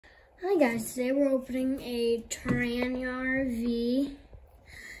Hi guys, today we're opening a Tyranitar V.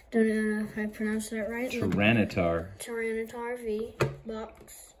 Don't know if I pronounced that right. Tyranitar V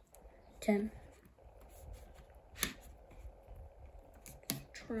box 10.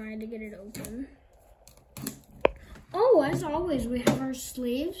 Try to get it open. Oh, as always, we have our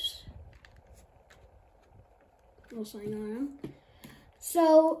sleeves. We'll sign on them.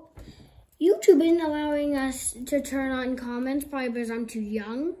 So, YouTube isn't allowing us to turn on comments, probably because I'm too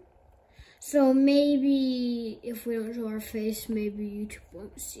young. So maybe if we don't show our face, maybe YouTube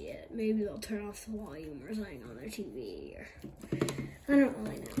won't see it. Maybe they'll turn off the volume or something on their TV. Or I don't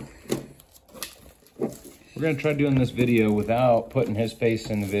really know. We're going to try doing this video without putting his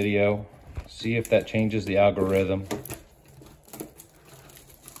face in the video. See if that changes the algorithm.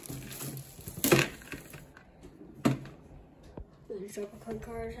 Let's drop a code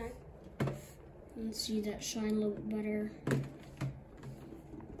card and see that shine a little bit better.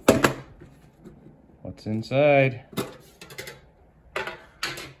 What's inside?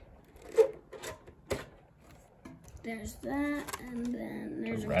 There's that, and then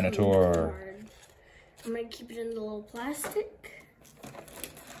there's Tyranitar. a code card. I'm gonna keep it in the little plastic.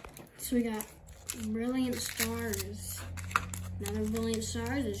 So we got Brilliant Stars. Another Brilliant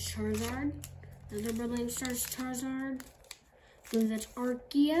Stars is Charizard. Another Brilliant Stars Charizard. I believe that's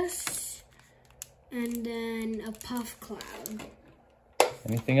Arceus. And then a Puff Cloud.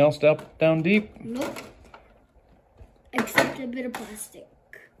 Anything else down deep? Nope. Except a bit of plastic.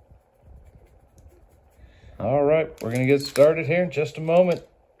 All right, we're gonna get started here in just a moment.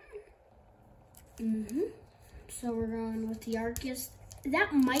 So we're going with the Arceus.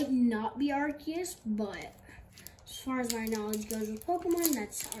 That might not be Arceus, but as far as my knowledge goes with Pokemon,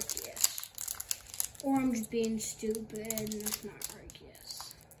 that's Arceus. Or I'm just being stupid and that's not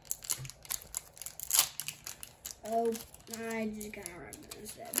Arceus. Oh, I just got a rabbit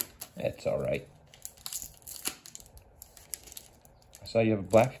instead. That's all right. I saw you have a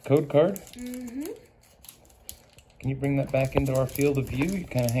black code card. Can you bring that back into our field of view? You're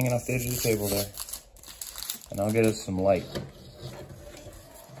kind of hanging off the edge of the table there. And I'll get us some light.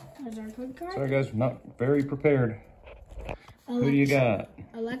 There's our code card. Sorry guys, we're not very prepared. Who do you got?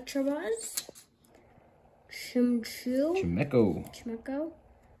 Electabuzz. Chimecho.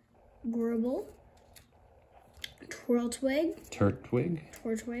 Gribble. Turtwig.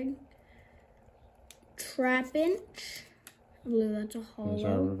 Trapinch. I believe that's a hollow. Those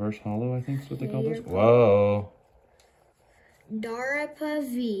are reverse hollow, I think is what they call this. Whoa. Darapa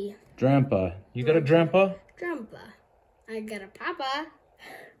V. Drampa. You got a Drampa? Drampa. I got a Papa.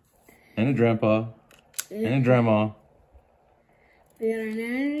 And a Drampa. And a Drama. We got an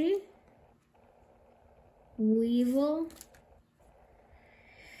Energy. Weevil.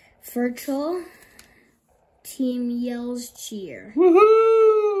 Virtual. Team Yells Cheer.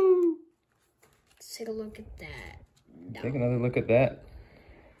 Woohoo! Let's take a look at that. Take another look at that.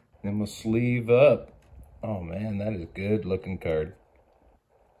 Then we'll sleeve up. Oh man, that is a good looking card.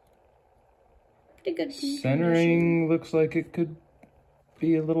 Pretty good. Centering looks like it could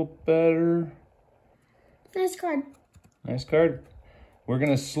be a little better. Nice card. Nice card. We're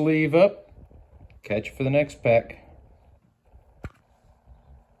gonna sleeve up. Catch you for the next pack.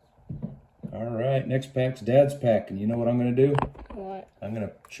 All right, next pack's Dad's pack. And you know what I'm gonna do? What? I'm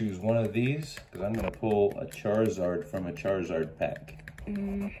gonna choose one of these because I'm gonna pull a Charizard from a Charizard pack.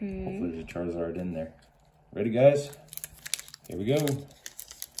 Hopefully there's a Charizard in there. Ready, guys? Here we go.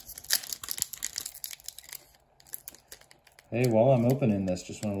 Hey, while I'm opening this,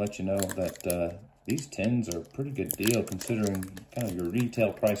 just want to let you know that these tins are a pretty good deal considering kind of your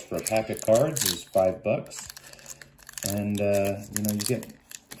retail price for a pack of cards is $5. And, you know, you get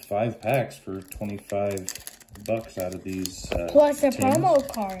 5 packs for $25 out of these plus a tins. promo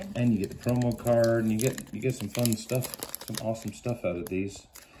card. And you get the promo card, and you get some fun stuff, some awesome stuff out of these.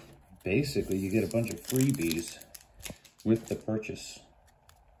 Basically, you get a bunch of freebies with the purchase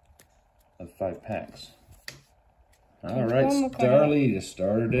of 5 packs. All right, Starly, you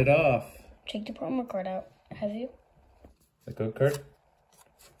started it off. Take the promo card out. Have you? The code card?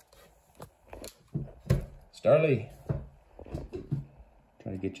 Starly.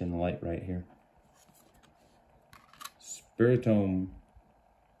 Try to get you in the light right here. Spiritomb.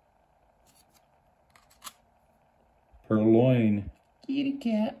 Purloin. Kitty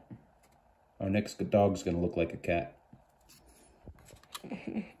cat. Our next dog's gonna look like a cat.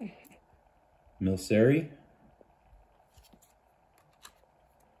 Milcery.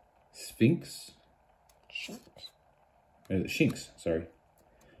 Sphinx. Shinx, sorry.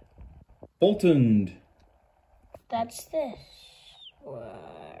 Boltund. That's this.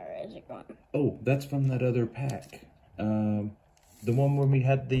 Where is it gone? Oh, that's from that other pack. the one when we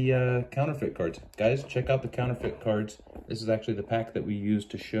had the counterfeit cards. Guys, check out the counterfeit cards. This is actually the pack that we used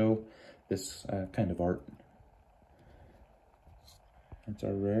to show this kind of art. That's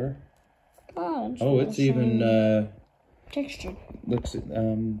our rare. Oh, it's even textured. Looks at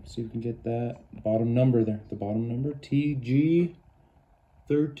see if we can get that bottom number there. The bottom number, TG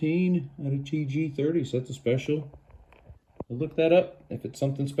 13 out of TG 30. So that's a special. We'll look that up. If it's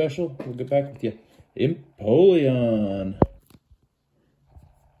something special, we'll get back with you. Empoleon.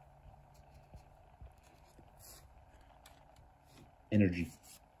 Energy.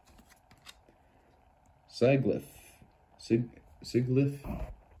 Siglif. Siglif. Siglif.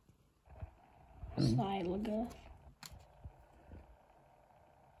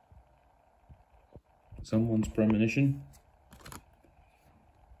 Someone's premonition.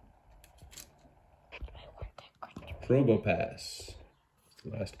 Probopass. It's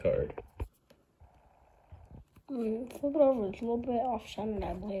the last card. Flip it over. It's a little bit off-centered,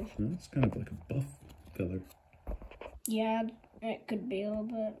 I believe. It's kind of like a buff color. Yeah, it could be a little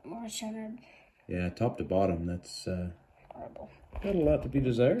bit more centered. Yeah, top to bottom, that's Horrible. got a lot to be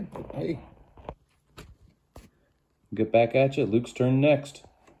desired. But hey, get back at you. Luke's turn next.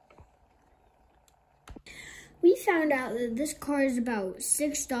 We found out that this card is about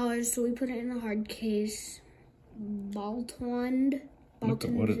 $6, so we put it in a hard case. Baltwand. Look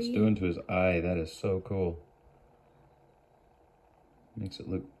at what it's doing to his eye. That is so cool. Makes it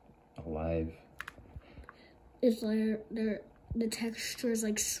look alive. It's like the texture is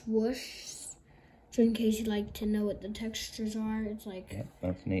like swoosh. So in case you'd like to know what the textures are, it's like... Yeah,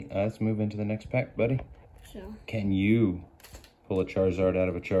 that's neat. Let's move into the next pack, buddy. So. Can you pull a Charizard out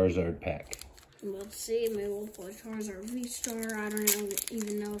of a Charizard pack? Let's see. Maybe we'll pull a Charizard V Star. I don't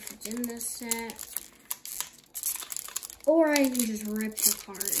even know if it's in this set. Or I can just rip the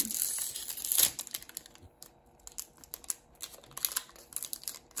cards.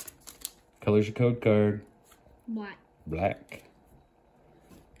 Color's your code card. What? Black.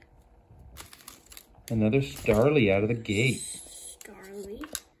 Another Starly out of the gate. Starly.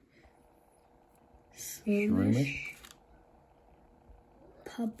 Shroomish.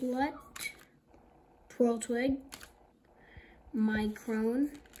 Puplet. Pearl Twig. Microne.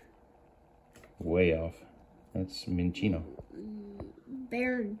 Way off. That's Minchino.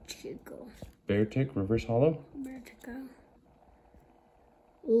 Beartickle. Beartick, reverse hollow. Beartickle.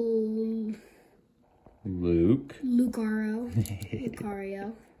 Luke. Lucario.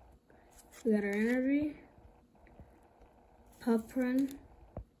 Lucario. We got our energy. Puprun.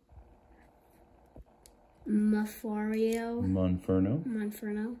 Mafario.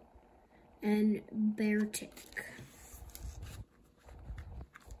 Monferno. And Beartick.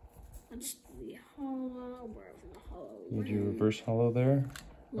 Let's do the hollow. Wherever the hollow Did you reverse hollow there?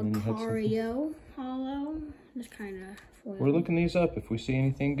 Lucario hollow. Just kind of foil. We're looking these up. If we see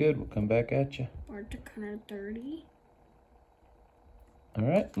anything good, we'll come back at you. Arctic 130. All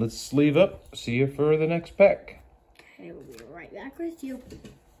right, let's sleeve up. See you for the next pack. Okay, we'll be right back with you.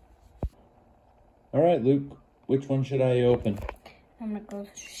 All right, Luke, which one should I open? I'm gonna go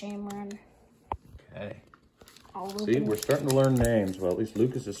with Shamron. Okay. See, we're starting to learn names. Well, at least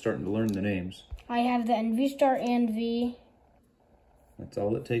Lucas is starting to learn the names. I have the NV Star and V. That's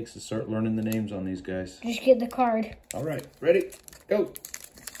all it takes to start learning the names on these guys. Just get the card. All right, ready? Go.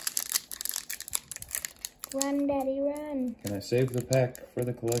 Run, Daddy, run. Can I save the pack for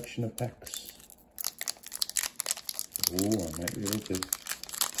the collection of packs? Ooh, I might be able to.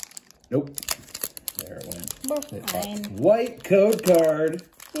 Nope. There it went. We're fine. White code card.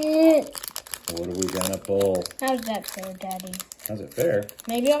 What are we gonna pull? How's that fair, Daddy? How's it fair?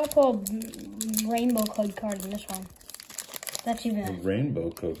 Maybe I'll pull a rainbow code card in this one. That's even A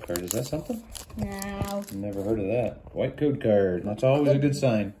rainbow code card. Is that something? No. Never heard of that. White code card. That's always a good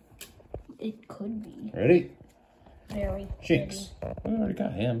sign. It could be. Ready? Very. Jinx. We already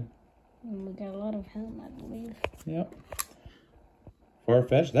got him. And we got a lot of him, I believe. Yep.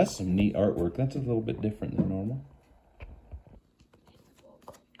 Farfetch'd. That's some neat artwork. That's a little bit different than normal.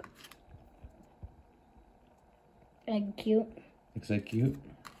 Execute. Execute.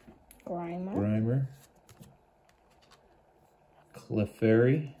 Grimer.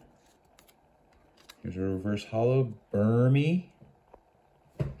 Clefairy. Here's a reverse hollow. Burmy.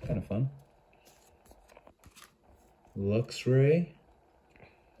 Kind of fun. Luxray.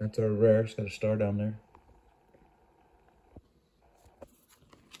 That's our rare. It's got a star down there.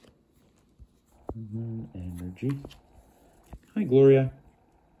 Energy. Hi, Gloria.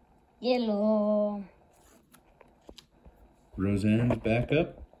 Yellow. Roseanne's back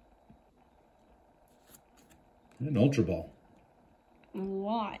up. And an Ultra Ball. A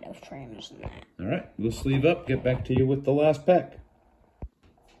lot of trainers in that. All right, we'll sleeve up. Get back to you with the last pack.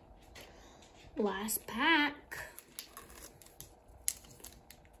 Last pack.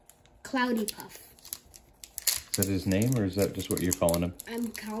 Cloudy Puff. Is that his name, or is that just what you're calling him? I'm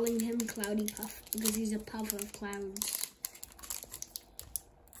calling him Cloudy Puff because he's a puff of clouds.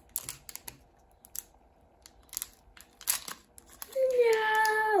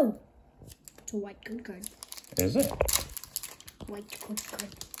 No! It's a white code card. Is it? White code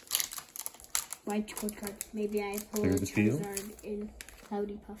card. White code card. Maybe I pull Clear a the field. Charizard in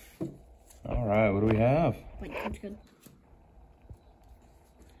Cloudy Puff. All right, what do we have? White code card.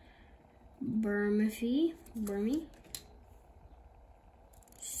 Burmy.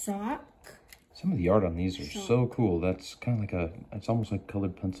 Sock. Some of the art on these are so cool. That's kind of like it's almost like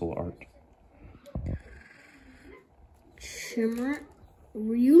colored pencil art. Shimmer.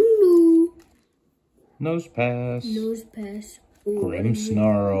 Ryulu. Nose Pass. Nose Pass. Grim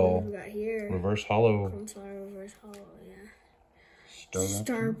Snarl. What we got here? Reverse Hollow. Grim Snarl, Reverse Hollow, yeah.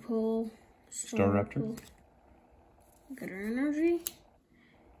 Staraptor. Good Energy.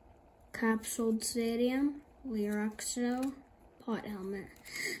 Capsuled Stadium. Lyroxo. Pot Helmet.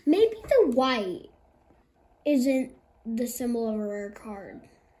 Maybe the white isn't the symbol of a rare card.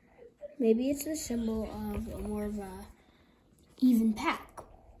 Maybe it's the symbol of more of a even pack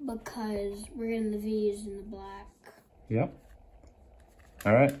because we're getting the V's in the black. Yep.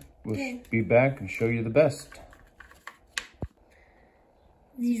 All right, we'll be back and show you the best.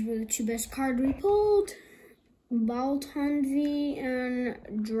 These were the two best cards we pulled. Balton V and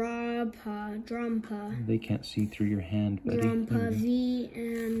Drampa. They can't see through your hand, buddy. Drampa V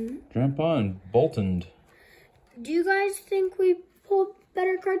and... Drampa and Bolton. Do you guys think we pulled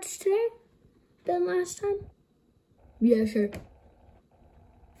better cards today than last time? Yeah, sure.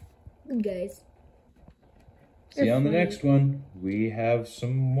 Good guys. See you on the next one. We have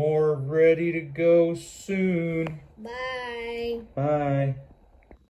some more ready to go soon. Bye. Bye.